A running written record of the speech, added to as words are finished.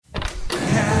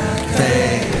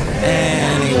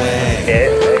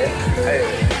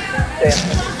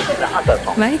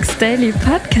Mike's Daily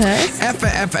Podcast.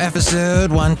 Episode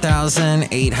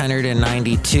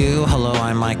 1892. Hello,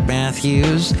 I'm Mike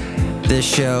Matthews. This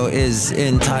show is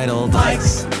entitled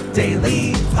Mike's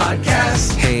Daily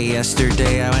Podcast. Hey,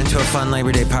 yesterday I went to a fun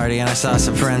Labor Day party and I saw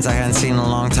some friends I hadn't seen in a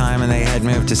long time, and they had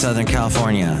moved to Southern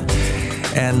California.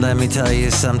 And let me tell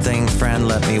you something, friend,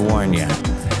 let me warn you.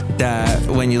 That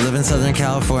when you live in Southern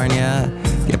California,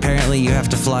 apparently you have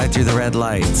to fly through the red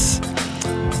lights.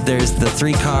 There's the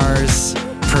 3 cars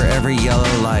for every yellow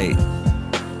light.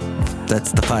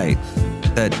 That's the fight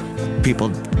that people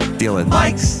deal with.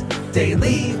 Mike's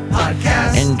Daily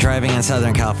Podcast. In driving in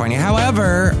Southern California.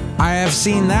 However, I have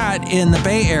seen that in the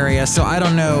Bay Area, so I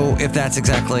don't know if that's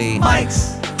exactly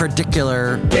Mike's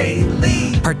particular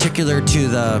Daily to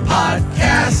the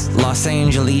Podcast. Los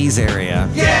Angeles area.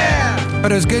 Yeah!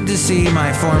 But it was good to see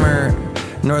my former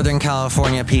Northern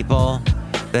California people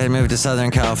that had moved to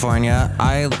Southern California.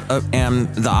 I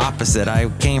am the opposite. I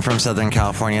came from Southern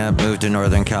California, moved to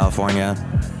Northern California.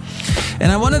 And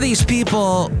I'm one of these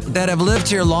people that have lived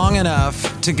here long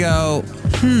enough to go,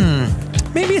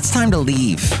 maybe it's time to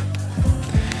leave.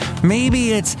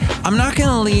 I'm not going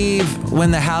to leave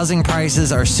when the housing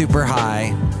prices are super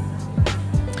high.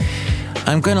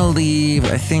 I'm going to leave,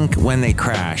 I think, when they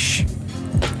crash.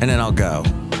 And then I'll go.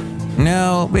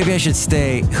 No, maybe I should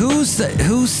stay. Who's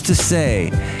to say?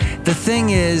 The thing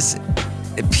is,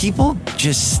 people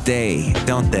just stay,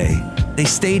 don't they? They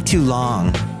stay too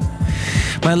long.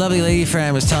 My lovely lady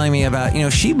friend was telling me about,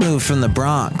 she moved from the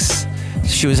Bronx.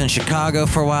 She was in Chicago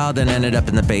for a while, then ended up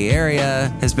in the Bay Area,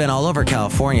 has been all over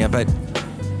California, but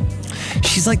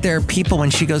she's like, there are people when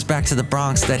she goes back to the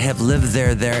Bronx that have lived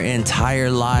there their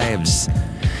entire lives.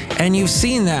 And you've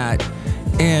seen that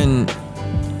in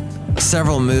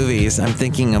several movies. I'm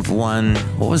thinking of one.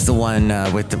 What was the one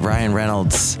with the Ryan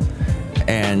Reynolds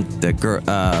and the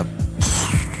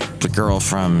girl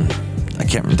from, I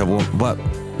can't remember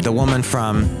the woman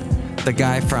from, the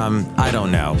guy from, I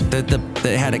don't know.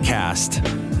 They had a cast,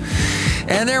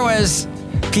 and there was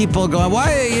people going,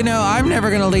 why? I'm never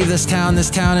gonna leave this town.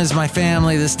 This town is my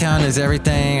family. This town is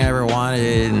everything I ever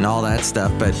wanted, and all that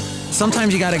stuff. But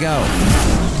sometimes you gotta go.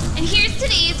 And here's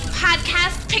today's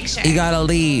podcast picture. You gotta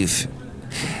leave.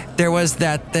 There was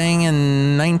that thing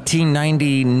in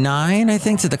 1999, I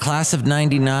think, to the class of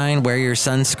 99, wear your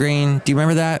sunscreen. Do you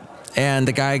remember that? And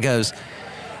the guy goes,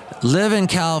 live in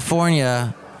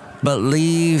California, but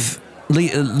live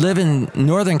in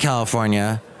Northern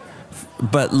California,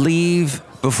 but leave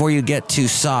before you get too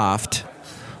soft.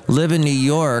 Live in New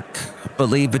York, but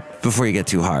leave before you get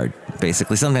too hard.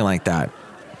 Basically, something like that.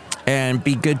 And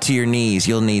be good to your knees.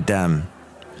 You'll need them.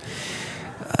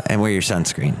 And wear your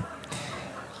sunscreen.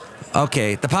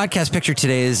 Okay, the podcast picture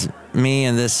today is me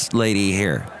and this lady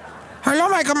here. Hello,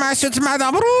 Michael Matthews,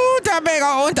 Madame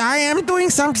Rutabaga, and I am doing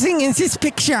something in this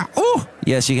picture. Oh,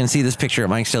 yes, you can see this picture at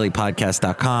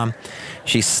Mike'sDailyPodcast.com.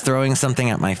 She's throwing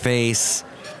something at my face.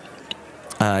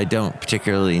 I don't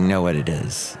particularly know what it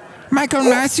is. Michael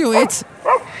Matthews,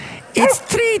 it's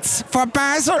treats for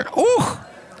Basil.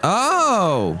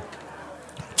 Oh,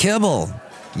 kibble,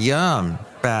 yum,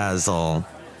 Basil.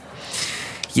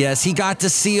 Yes, he got to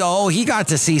see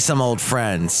some old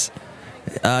friends.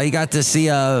 He got to see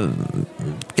a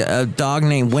dog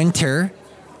named Winter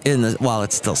while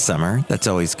it's still summer. That's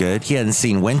always good. He hadn't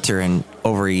seen Winter in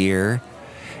over a year.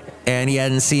 And he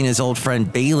hadn't seen his old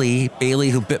friend Bailey,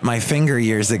 who bit my finger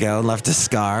years ago and left a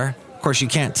scar. Of course, you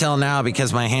can't tell now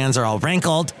because my hands are all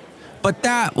wrinkled. But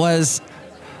that was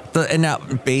and now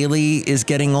Bailey is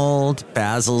getting old.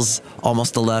 Basil's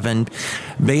almost 11.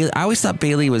 I always thought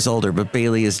Bailey was older, but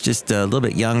Bailey is just a little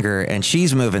bit younger, and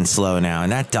she's moving slow now.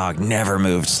 And that dog never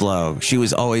moved slow. She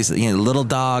was always, little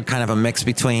dog, kind of a mix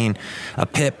between a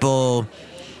pit bull,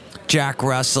 Jack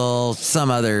Russell,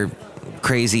 some other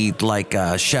crazy like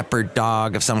a shepherd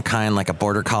dog of some kind, like a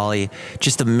border collie.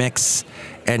 Just a mix,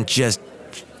 and just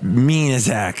mean as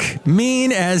heck.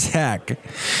 Mean as heck.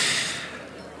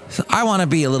 So I want to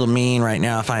be a little mean right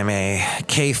now, if I may.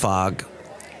 KFOG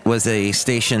was a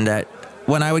station that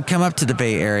when I would come up to the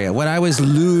Bay Area, when I was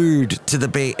lured to the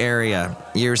Bay Area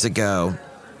years ago,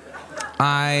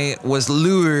 I was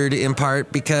lured in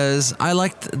part because I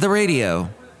liked the radio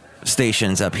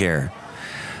stations up here.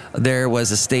 There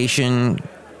was a station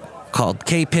called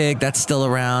KPIG. That's still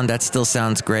around. That still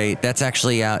sounds great. That's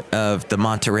actually out of the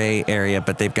Monterey area,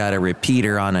 but they've got a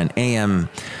repeater on an AM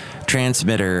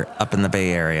transmitter up in the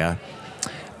Bay Area.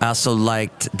 I also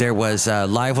liked, there was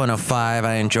Live 105.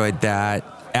 I enjoyed that.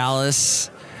 Alice.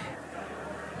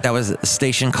 That was a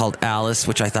station called Alice,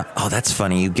 which I thought, oh, that's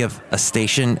funny. You give a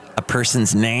station a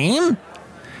person's name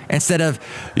instead of,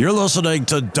 you're listening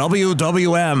to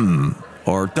WWM.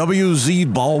 or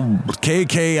WZ Bulb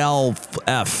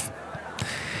KKLF.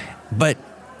 But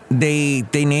they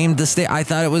named the state. I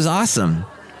thought it was awesome.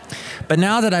 But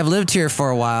now that I've lived here for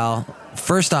a while,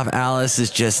 first off, Alice is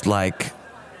just like,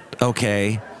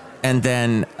 okay. And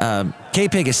then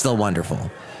K-Pig is still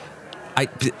wonderful.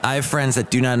 I have friends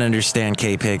that do not understand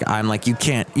K-Pig. I'm like,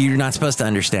 you're not supposed to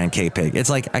understand K-Pig. It's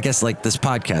like, I guess like this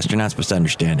podcast, you're not supposed to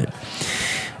understand it.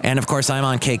 And of course, I'm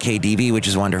on KKDV, which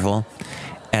is wonderful.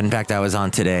 And in fact, I was on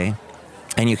today.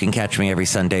 And you can catch me every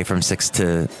Sunday from 6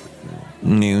 to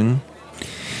noon,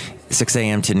 6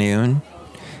 a.m. to noon.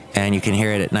 And you can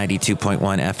hear it at 92.1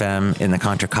 FM in the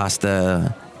Contra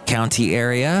Costa County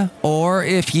area. Or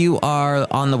if you are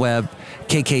on the web,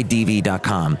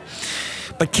 kkdv.com.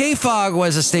 But KFOG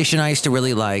was a station I used to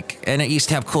really like, and it used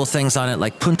to have cool things on it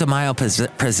like Punta Mayo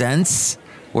Presents,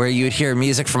 where you would hear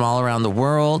music from all around the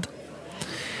world.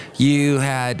 You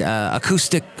had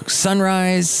Acoustic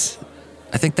Sunrise,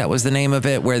 I think that was the name of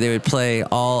it, where they would play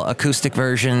all acoustic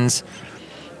versions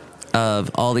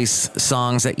of all these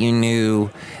songs that you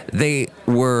knew. They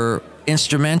were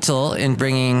instrumental in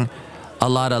bringing a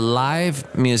lot of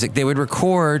live music. They would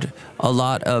record a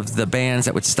lot of the bands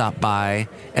that would stop by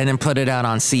and then put it out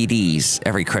on CDs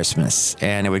every Christmas.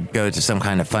 And it would go to some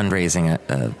kind of fundraising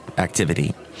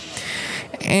activity.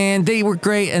 And they were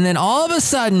great. And then all of a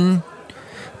sudden,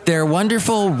 their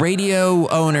wonderful radio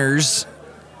owners,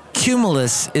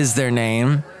 Cumulus is their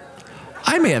name.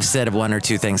 I may have said one or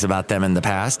two things about them in the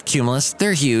past. Cumulus,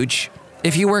 they're huge.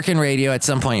 If you work in radio, at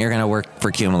some point you're going to work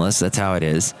for Cumulus. That's how it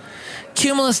is.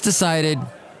 Cumulus decided,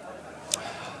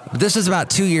 this was about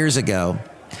 2 years ago,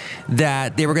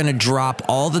 that they were going to drop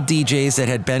all the DJs that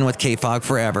had been with KFOG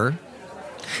forever,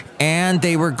 and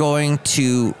they were going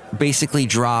to basically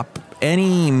drop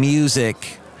any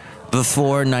music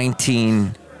before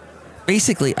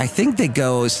basically, I think they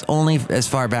go only as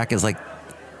far back as like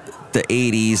the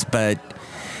 80s, but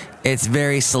it's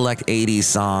very select 80s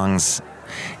songs.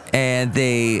 And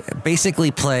they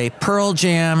basically play Pearl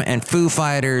Jam and Foo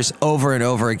Fighters over and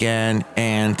over again.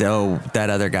 And, that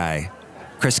other guy,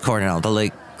 Chris Cornell, the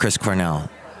late Chris Cornell,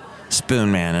 Spoon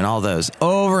Man, and all those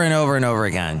over and over and over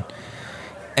again.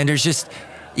 And there's just,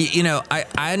 I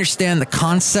understand the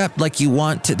concept. Like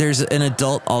there's an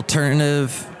adult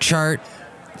alternative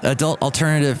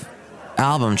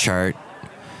album chart.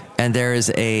 And there is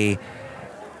a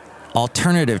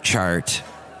alternative chart.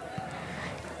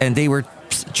 And they were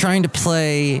trying to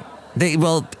play,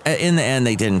 in the end,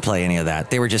 they didn't play any of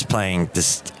that. They were just playing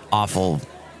this awful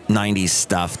 90s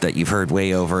stuff that you've heard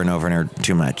way over and over and over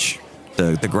too much,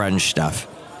 the grunge stuff.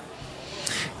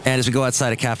 And as we go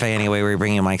outside a cafe anyway, we're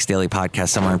bringing Mike's Daily Podcast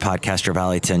somewhere in Podcaster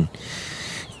Valleyton.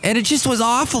 And it just was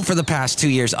awful for the past 2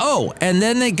 years. Oh, and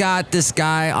then they got this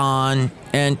guy on,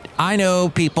 and I know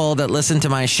people that listen to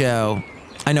my show.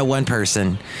 I know one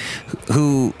person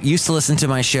who used to listen to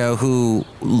my show who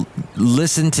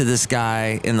listened to this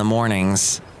guy in the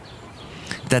mornings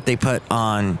that they put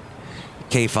on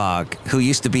KFOG, who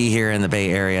used to be here in the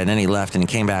Bay Area, and then he left and he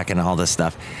came back and all this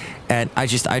stuff. And I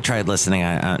tried listening.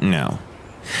 No.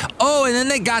 Oh, and then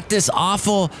they got this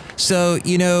awful. So,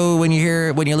 when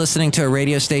you're listening to a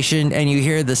radio station and you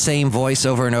hear the same voice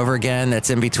over and over again that's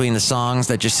in between the songs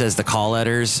that just says the call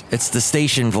letters, it's the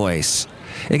station voice.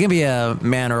 It can be a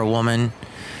man or a woman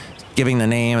giving the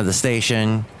name of the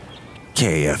station,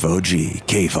 KFOG,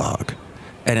 KFOG.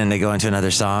 And then they go into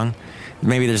another song.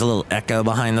 Maybe there's a little echo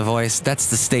behind the voice. That's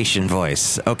the station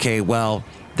voice. Okay, well,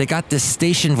 they got this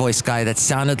station voice guy that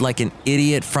sounded like an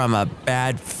idiot from a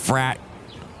bad frat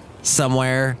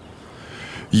somewhere.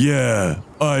 Yeah,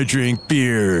 I drink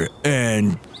beer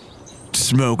and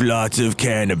smoke lots of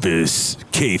cannabis,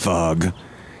 KFOG.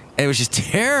 It was just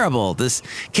terrible. This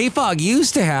KFOG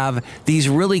used to have these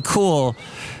really cool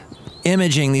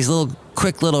imaging, these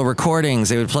quick little recordings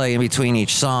they would play in between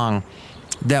each song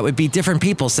that would be different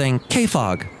people saying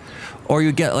KFOG. Or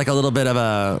you'd get like a little bit of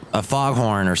a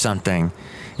foghorn or something.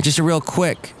 It's just a real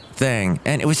quick thing.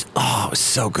 And it was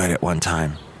so good at one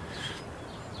time.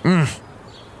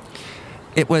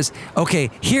 It was,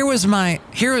 okay, here was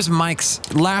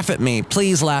Mike's, laugh at me,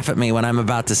 please laugh at me when I'm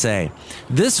about to say.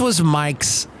 This was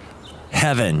Mike's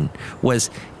heaven,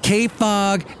 was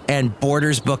KFOG and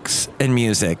Borders Books and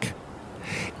Music.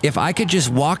 If I could just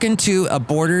walk into a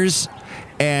Borders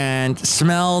and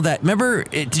smell that, remember,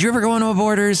 did you ever go into a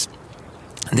Borders?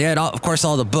 They had, of course,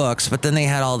 all the books, but then they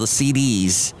had all the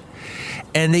CDs.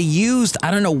 And they used,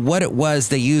 I don't know what it was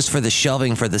they used for the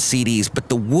shelving for the CDs, but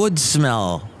the wood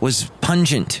smell was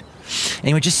pungent. And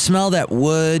you would just smell that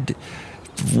wood,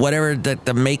 whatever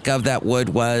the make of that wood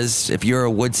was. If you're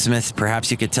a woodsmith, perhaps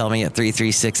you could tell me at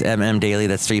 336 MM Daily.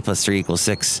 That's 3 + 3 =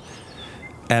 6.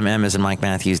 MM as in Mike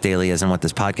Matthews, Daily as in what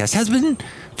this podcast has been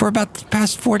for about the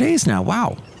past 4 days now.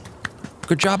 Wow.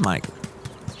 Good job, Mike.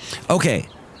 Okay.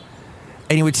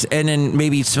 And then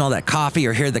maybe you'd smell that coffee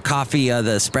or hear the coffee,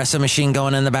 the espresso machine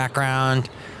going in the background.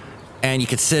 And you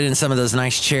could sit in some of those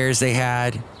nice chairs they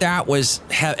had. That was,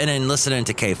 and then listening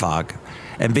to K-Fog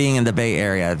and being in the Bay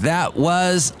Area. That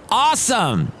was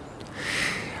awesome.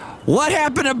 What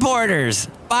happened to Borders?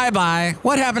 Bye-bye.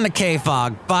 What happened to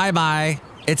K-Fog? Bye-bye.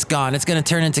 It's gone. It's going to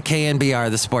turn into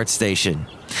KNBR, the sports station.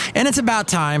 And it's about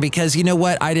time because you know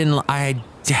what? I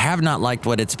have not liked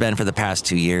what it's been for the past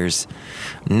 2 years.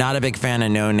 Not a big fan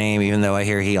of No Name, even though I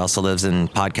hear he also lives in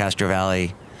Podcaster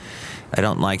Valley. I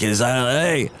don't like his,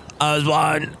 hey, I was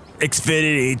on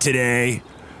Xfinity today.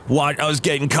 I was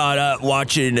getting caught up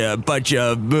watching a bunch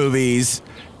of movies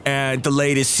and the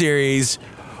latest series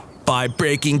by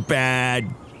Breaking Bad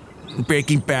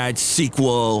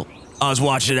sequel. I was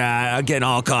watching that. I'm getting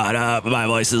all caught up. My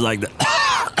voice is like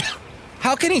that.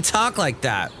 How can he talk like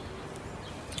that?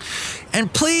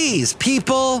 And please,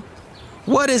 people,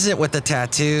 what is it with the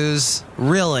tattoos?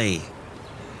 Really?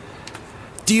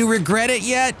 Do you regret it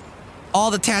yet? All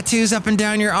the tattoos up and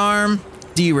down your arm?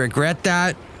 Do you regret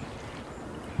that?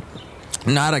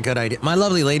 Not a good idea. My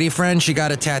lovely lady friend, she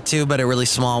got a tattoo, but a really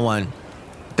small one.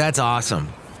 That's awesome.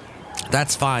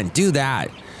 That's fine. Do that.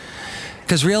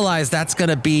 Because realize that's going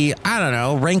to be, I don't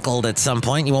know, wrinkled at some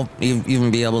point. You won't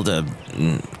even be able to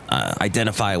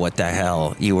identify what the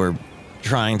hell you were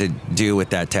trying to do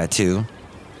with that tattoo.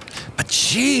 But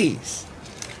jeez,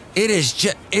 it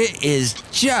is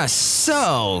just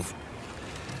so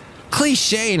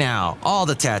cliche now. All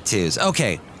the tattoos.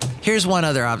 Okay, here's one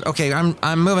other okay,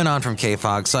 I'm moving on from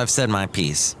K-Fog, so I've said my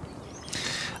piece.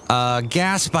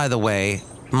 Gas, by the way.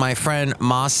 My friend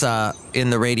Masa in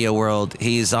the radio world,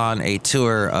 he's on a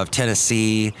tour of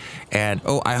Tennessee. And,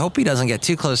 I hope he doesn't get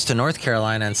too close to North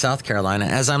Carolina and South Carolina.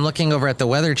 As I'm looking over at the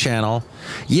Weather Channel,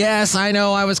 yes, I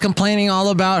know I was complaining all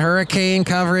about hurricane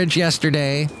coverage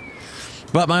yesterday.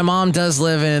 But my mom does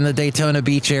live in the Daytona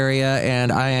Beach area,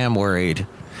 and I am worried.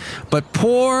 But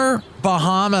poor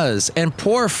Bahamas and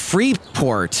poor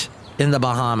Freeport in the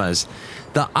Bahamas.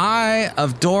 The eye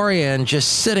of Dorian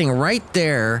just sitting right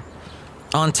there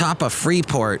on top of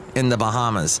Freeport in the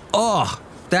Bahamas. Oh,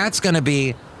 that's going to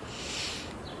be...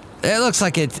 It looks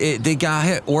like they got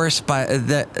hit worse by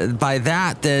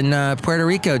that than Puerto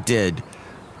Rico did.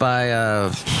 By,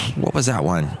 what was that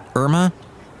one? Irma?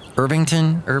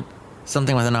 Irvington? Or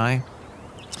something with an I?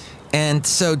 And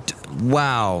so,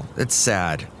 wow, it's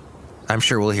sad. I'm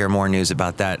sure we'll hear more news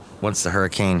about that once the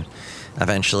hurricane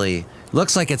eventually...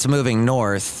 Looks like it's moving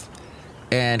north.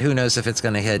 And who knows if it's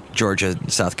going to hit Georgia,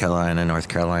 South Carolina, North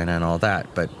Carolina, and all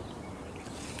that. But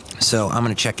so I'm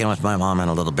going to check in with my mom in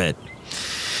a little bit.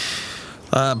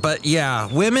 But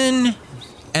yeah, women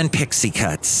and pixie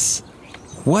cuts.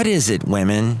 What is it,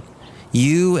 women?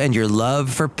 You and your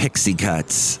love for pixie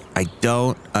cuts. I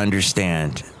don't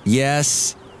understand.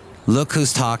 Yes, look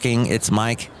who's talking. It's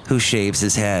Mike who shaves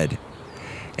his head.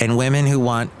 And women who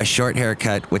want a short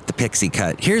haircut with the pixie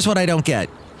cut. Here's what I don't get.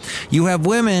 You have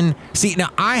women, see, now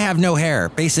I have no hair.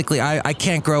 Basically, I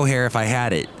can't grow hair if I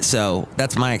had it. So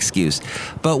that's my excuse.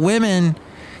 But women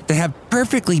that have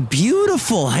perfectly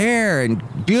beautiful hair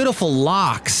and beautiful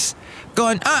locks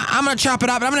going, I'm going to chop it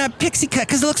off and I'm going to have pixie cut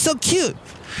because it looks so cute.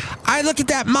 I look at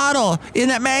that model in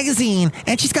that magazine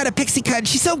and she's got a pixie cut and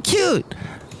she's so cute.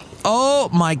 Oh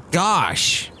my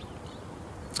gosh.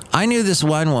 I knew this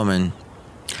one woman.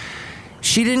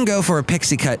 She didn't go for a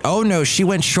pixie cut. Oh, no, she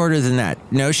went shorter than that.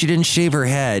 No, she didn't shave her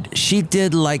head. She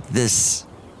did like this,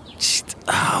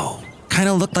 kind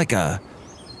of looked like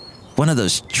one of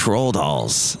those troll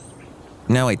dolls.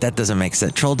 No, wait, that doesn't make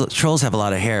sense. Trolls have a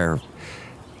lot of hair.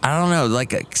 I don't know,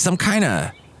 like some kind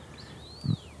of,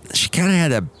 she kind of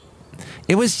had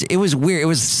it was weird. It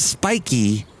was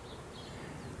spiky,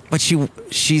 but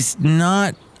she's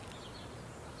not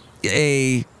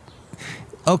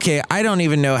okay, I don't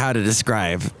even know how to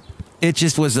describe. It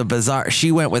just was a bizarre...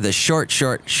 She went with a short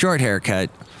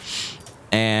haircut,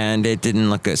 and it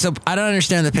didn't look good. So I don't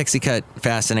understand the pixie cut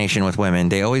fascination with women.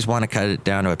 They always want to cut it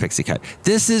down to a pixie cut.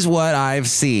 This is what I've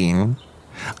seen.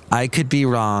 I could be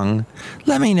wrong.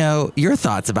 Let me know your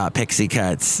thoughts about pixie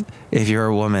cuts if you're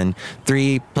a woman.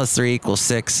 3 + 3 =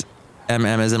 6.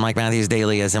 MM as in Mike Matthews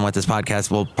Daily, as in what this podcast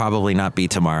will probably not be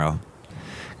tomorrow,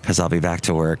 because I'll be back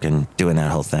to work and doing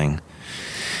that whole thing.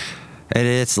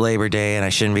 It's Labor Day, and I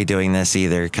shouldn't be doing this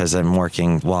either because I'm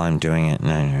working while I'm doing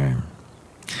it.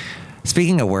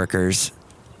 Speaking of workers,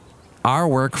 our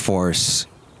workforce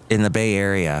in the Bay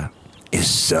Area is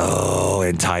so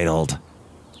entitled.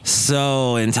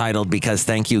 So entitled because,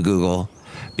 thank you, Google,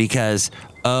 because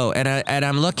Oh, and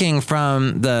I'm looking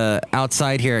from the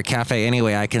outside here at Cafe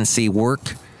Anyway. I can see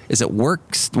Workday,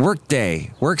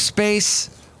 Workspace,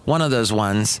 one of those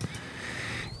ones.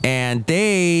 And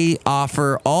they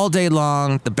offer all day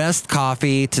long the best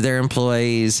coffee to their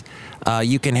employees.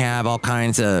 You can have all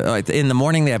kinds of, in the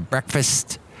morning they have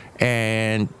breakfast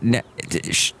and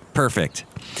perfect.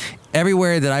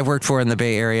 Everywhere that I've worked for in the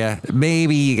Bay Area,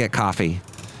 maybe you get coffee.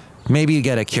 Maybe you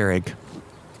get a Keurig.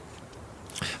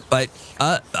 But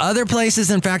other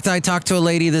places, in fact, I talked to a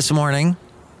lady this morning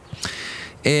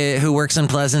who works in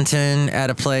Pleasanton at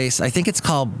a place, I think it's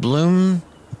called Bloom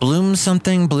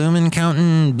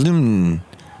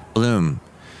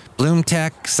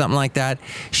Tech, something like that.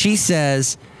 She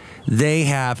says they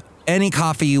have any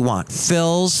coffee you want.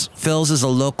 Phil's is a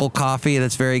local coffee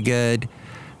that's very good.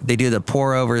 They do the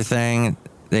pour over thing.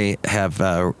 They have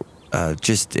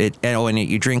and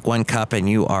you drink one cup and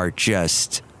you are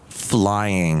just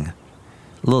flying.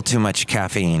 A little too much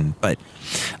caffeine, but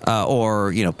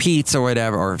or Pete's or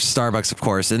whatever, or Starbucks, of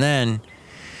course. And then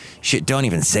don't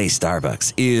even say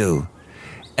Starbucks. Ew.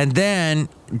 And then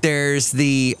there's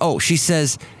she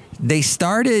says they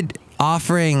started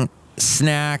offering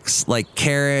snacks like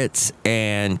carrots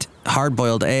and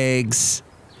hard-boiled eggs.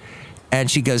 And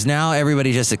she goes, now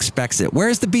everybody just expects it.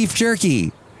 Where's the beef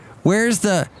jerky?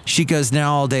 She goes,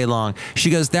 now all day long.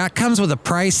 She goes, that comes with a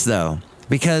price though,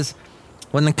 because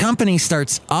when the company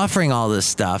starts offering all this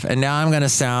stuff, and now I'm going to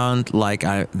sound like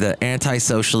the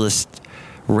anti-socialist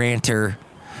ranter,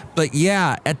 but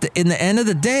yeah, in the end of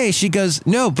the day, she goes,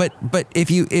 no, but if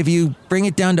you bring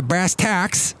it down to brass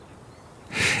tacks,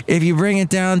 if you bring it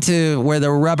down to where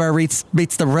the rubber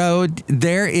meets the road,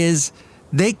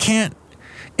 they can't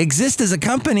exist as a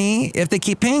company if they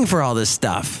keep paying for all this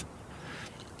stuff.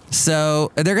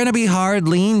 So they're going to be hard,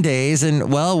 lean days,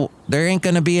 and well, there ain't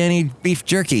going to be any beef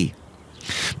jerky.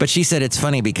 But she said it's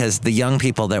funny because the young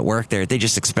people that work there, they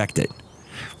just expect it.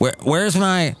 Where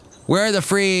are the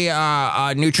free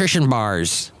nutrition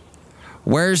bars?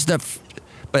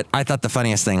 But I thought the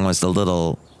funniest thing was the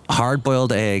little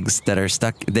hard-boiled eggs that are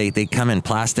stuck. They come in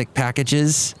plastic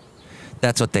packages.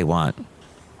 That's what they want.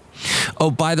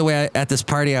 Oh, by the way, at this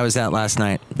party I was at last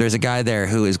night, there's a guy there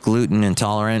who is gluten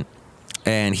intolerant.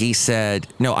 And he said,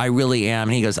 no, I really am.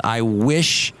 And he goes, I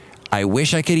wish I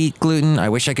could eat gluten. I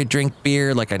wish I could drink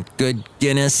beer, like a good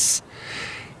Guinness.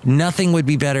 Nothing would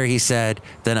be better, he said,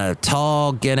 than a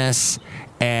tall Guinness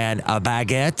and a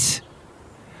baguette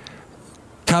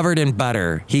covered in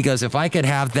butter. He goes, if I could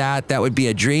have that would be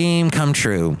a dream come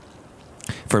true.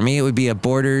 For me, it would be a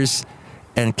Borders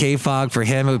and K-Fog. For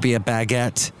him, it would be a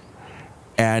baguette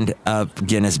and a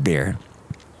Guinness beer.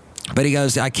 But he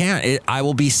goes, I can't. I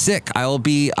will be sick. I'll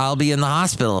be in the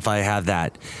hospital if I have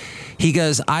that. He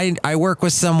goes, I work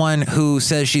with someone who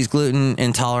says she's gluten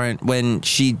intolerant when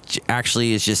she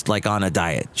actually is just like on a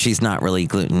diet. She's not really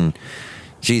gluten.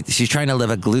 She's trying to live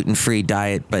a gluten-free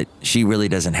diet, but she really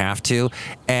doesn't have to.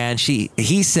 And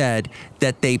he said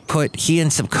that he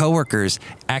and some coworkers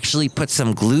actually put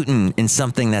some gluten in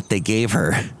something that they gave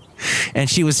her. And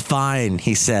she was fine,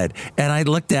 he said. And I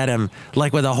looked at him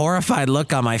like with a horrified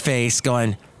look on my face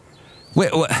going,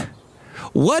 wait,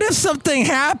 what if something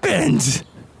happened?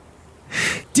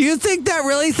 Do you think that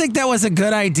was a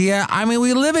good idea? I mean,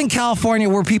 we live in California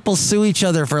where people sue each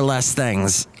other for less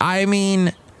things. I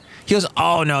mean, he goes,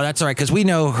 oh, no, that's all right, because we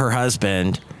know her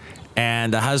husband,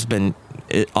 and the husband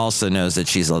also knows that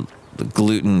she's a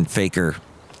gluten-free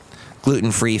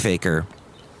faker.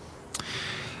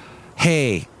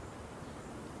 Hey,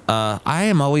 I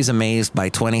am always amazed by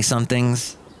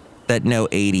 20-somethings that know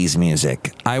 80s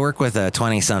music. I work with a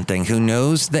 20-something who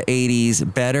knows the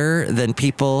 80s better than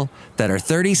people that are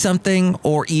 30-something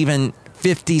or even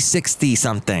 50,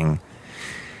 60-something.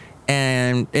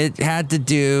 And it had to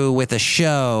do with a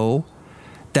show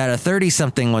that a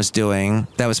 30-something was doing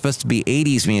that was supposed to be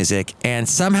 80s music. And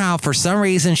somehow, for some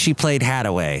reason, she played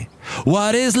Haddaway.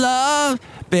 What is love?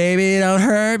 Baby, don't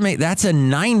hurt me. That's a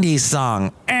 90s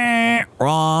song.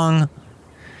 Wrong.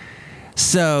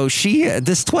 So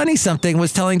this 20-something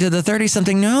was telling to the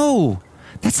 30-something, no,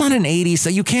 that's not an 80s. So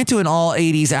you can't do an all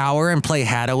 80s hour and play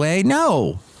Haddaway.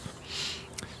 No.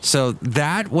 So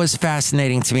that was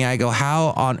fascinating to me. I go,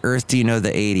 how on earth do you know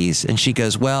the 80s? And she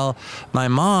goes, well, my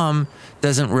mom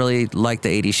doesn't really like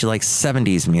the 80s. She likes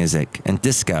 70s music and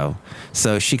disco.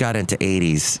 So she got into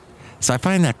 80s. So I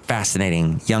find that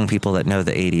fascinating, young people that know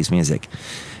the 80s music.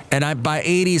 And by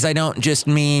 80s, I don't just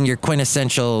mean your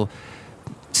quintessential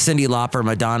Cyndi Lauper,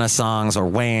 Madonna songs or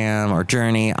Wham or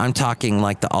Journey. I'm talking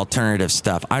like the alternative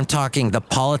stuff. I'm talking the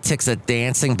Politics of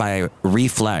Dancing by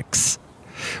Reflex.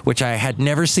 which I had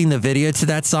never seen the video to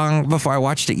that song before. I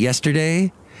watched it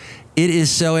yesterday. It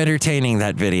is so entertaining,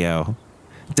 that video,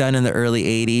 done in the early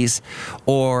 80s.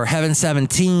 Or Heaven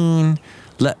 17,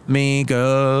 Let Me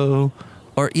Go.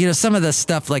 Or, some of the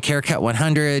stuff like Haircut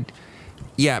 100.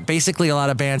 Yeah, basically a lot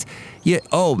of bands. Yeah.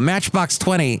 Oh, Matchbox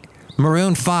 20,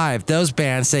 Maroon 5, those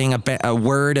bands saying a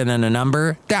word and then a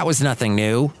number. That was nothing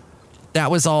new. That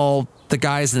was all the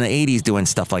guys in the 80s doing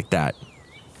stuff like that.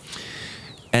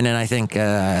 And then I think,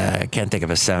 I can't think of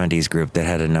a 70s group that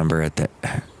had a number at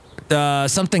the,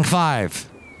 something 5.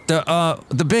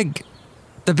 The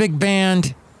big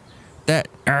band that,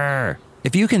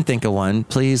 if you can think of one,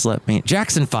 please let me,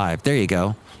 Jackson 5, there you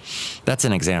go. That's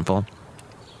an example.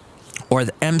 Or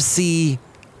the MC,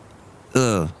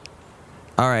 all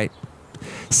right.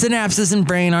 Synapses and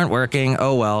brain aren't working.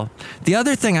 Oh, well. The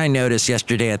other thing I noticed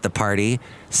yesterday at the party,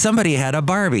 somebody had a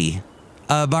Barbie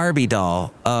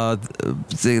doll.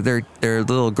 Their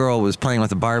little girl was playing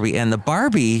with a Barbie, and the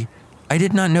Barbie, I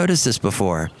did not notice this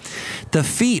before. The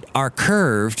feet are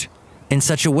curved in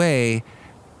such a way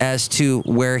as to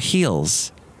wear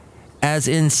heels, as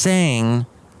in saying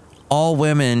all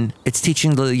women, it's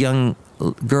teaching the young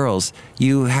girls,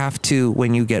 you have to,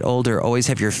 when you get older, always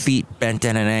have your feet bent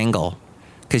at an angle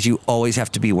because you always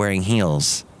have to be wearing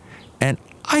heels. And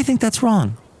I think that's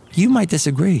wrong. You might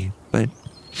disagree, but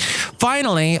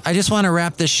finally, I just want to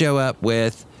wrap this show up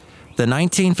with the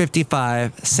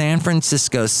 1955 San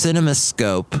Francisco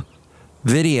CinemaScope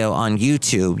video on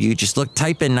YouTube. You just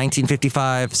type in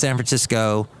 1955 San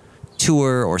Francisco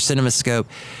tour or CinemaScope.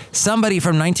 Somebody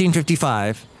from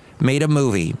 1955 made a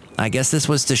movie. I guess this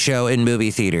was to show in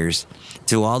movie theaters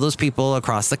to all those people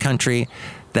across the country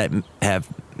that have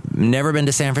never been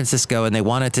to San Francisco and they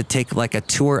wanted to take like a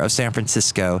tour of San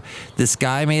Francisco. This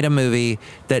guy made a movie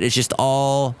that is just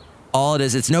all it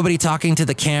is. It's nobody talking to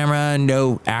the camera,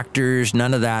 no actors,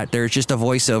 none of that. There's just a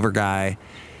voiceover guy,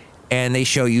 and they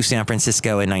show you San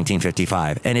Francisco in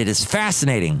 1955. And it is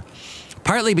fascinating,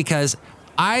 partly because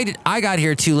I got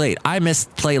here too late. I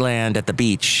missed Playland at the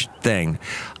beach thing.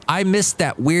 I missed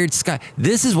that weird sky.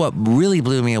 This is what really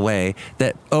blew me away,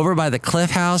 that over by the Cliff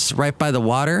House, right by the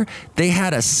water, they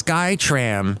had a sky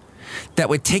tram that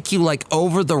would take you like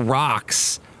over the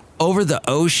rocks, over the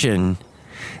ocean.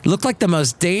 It looked like the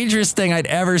most dangerous thing I'd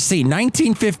ever seen.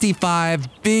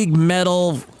 1955, big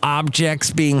metal objects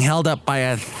being held up by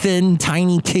a thin,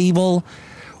 tiny cable.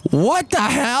 What the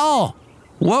hell?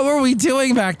 What were we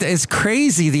doing back then? It's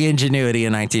crazy, the ingenuity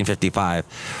in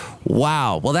 1955.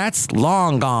 Wow. Well, that's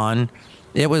long gone.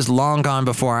 It was long gone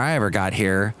before I ever got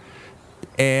here.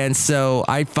 And so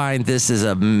I find this is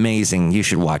amazing. You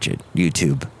should watch it.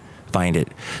 YouTube. Find it.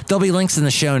 There'll be links in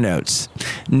the show notes.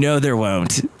 No, there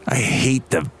won't. I hate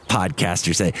the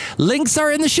podcasters say, links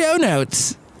are in the show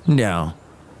notes. No,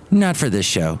 not for this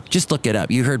show. Just look it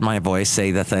up. You heard my voice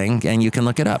say the thing, and you can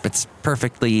look it up. It's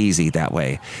perfectly easy that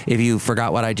way. If you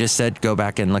forgot what I just said, go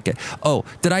back and look at. Oh,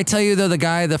 did I tell you, though,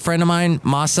 the friend of mine,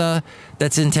 Masa,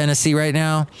 that's in Tennessee right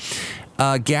now,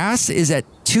 gas is at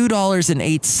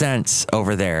 $2.08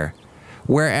 over there,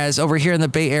 whereas over here in the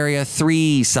Bay Area,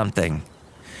 $3 something.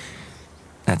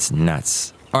 That's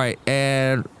nuts. All right,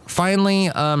 and finally,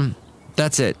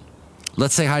 that's it.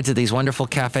 Let's say hi to these wonderful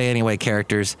Cafe Anyway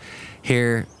characters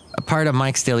here, a part of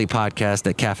Mike's Daily Podcast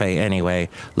at Cafe Anyway,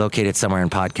 located somewhere in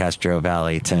Podcastro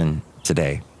Valley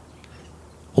today.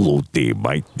 Hello there,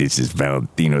 Mike. This is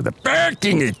Valentino, the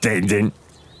parking attendant.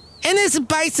 And this is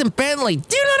Bison Bentley.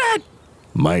 Do you know that?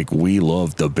 Mike, we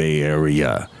love the Bay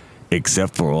Area,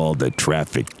 except for all the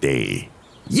traffic day.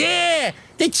 Yeah,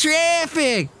 the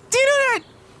traffic. Do you know that?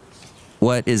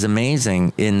 What is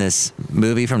amazing in this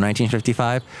movie from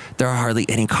 1955, there are hardly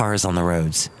any cars on the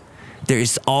roads.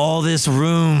 There's all this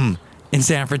room in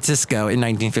San Francisco in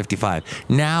 1955.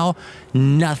 Now,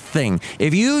 nothing.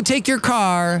 If you take your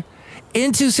car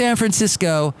into San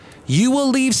Francisco, you will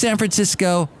leave San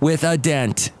Francisco with a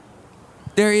dent.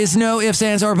 There is no ifs,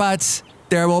 ands, or buts.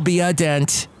 There will be a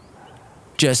dent,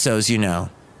 just so as you know.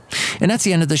 And that's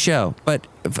the end of the show. But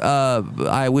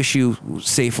I wish you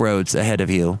safe roads ahead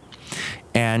of you.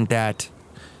 And that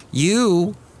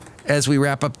you, as we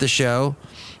wrap up the show,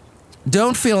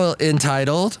 don't feel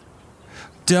entitled.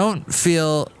 Don't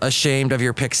feel ashamed of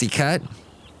your pixie cut.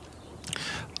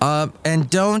 And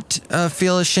don't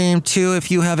feel ashamed, too,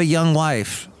 if you have a young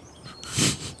wife.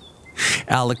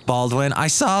 Alec Baldwin. I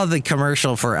saw the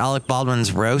commercial for Alec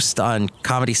Baldwin's roast on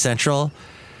Comedy Central.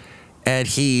 And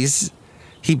he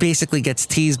basically gets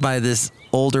teased by this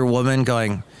older woman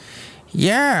going,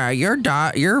 yeah,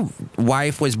 your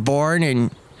wife was born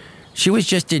and she was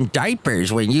just in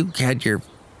diapers when you had your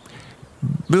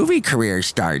movie career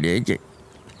started.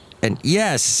 And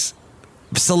yes,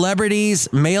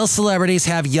 male celebrities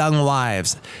have young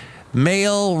wives.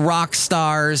 Male rock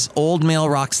stars, old male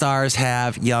rock stars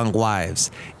have young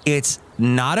wives. It's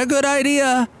not a good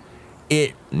idea.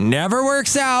 It never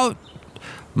works out.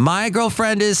 My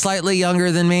girlfriend is slightly younger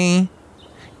than me.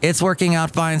 It's working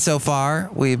out fine so far.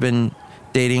 We've been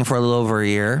dating for a little over a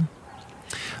year.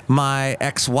 My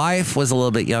ex-wife was a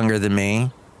little bit younger than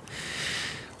me.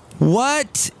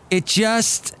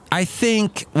 I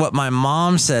think what my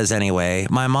mom says anyway,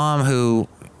 my mom who,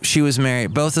 she was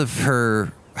married, both of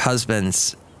her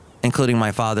husbands, including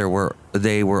my father, were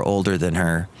older than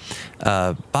her,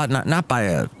 but not by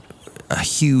a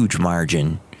huge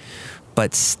margin,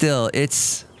 but still,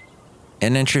 it's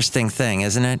an interesting thing,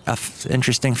 isn't it?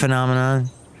 Interesting phenomenon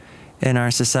in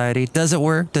our society. Does it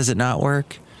work? Does it not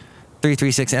work?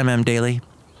 336MM Daily.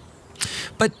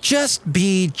 But just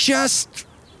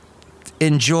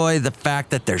enjoy the fact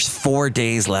that there's 4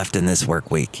 days left in this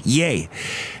work week. Yay.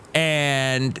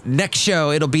 And next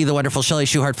show, it'll be the wonderful Shelley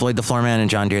Shuhart, Floyd the Floor Man, and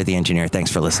John Deere the Engineer. Thanks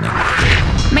for listening.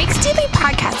 Mike's Daily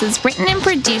Podcast is written and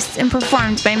produced and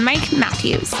performed by Mike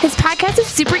Matthews. His podcast is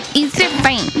super easy to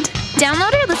find.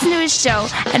 Download or listen to his show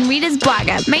and read his blog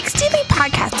at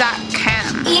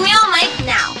mikesdailypodcast.com. Email Mike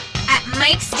now at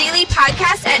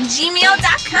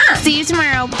mikesdailypodcast@gmail.com. See you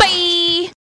tomorrow. Bye.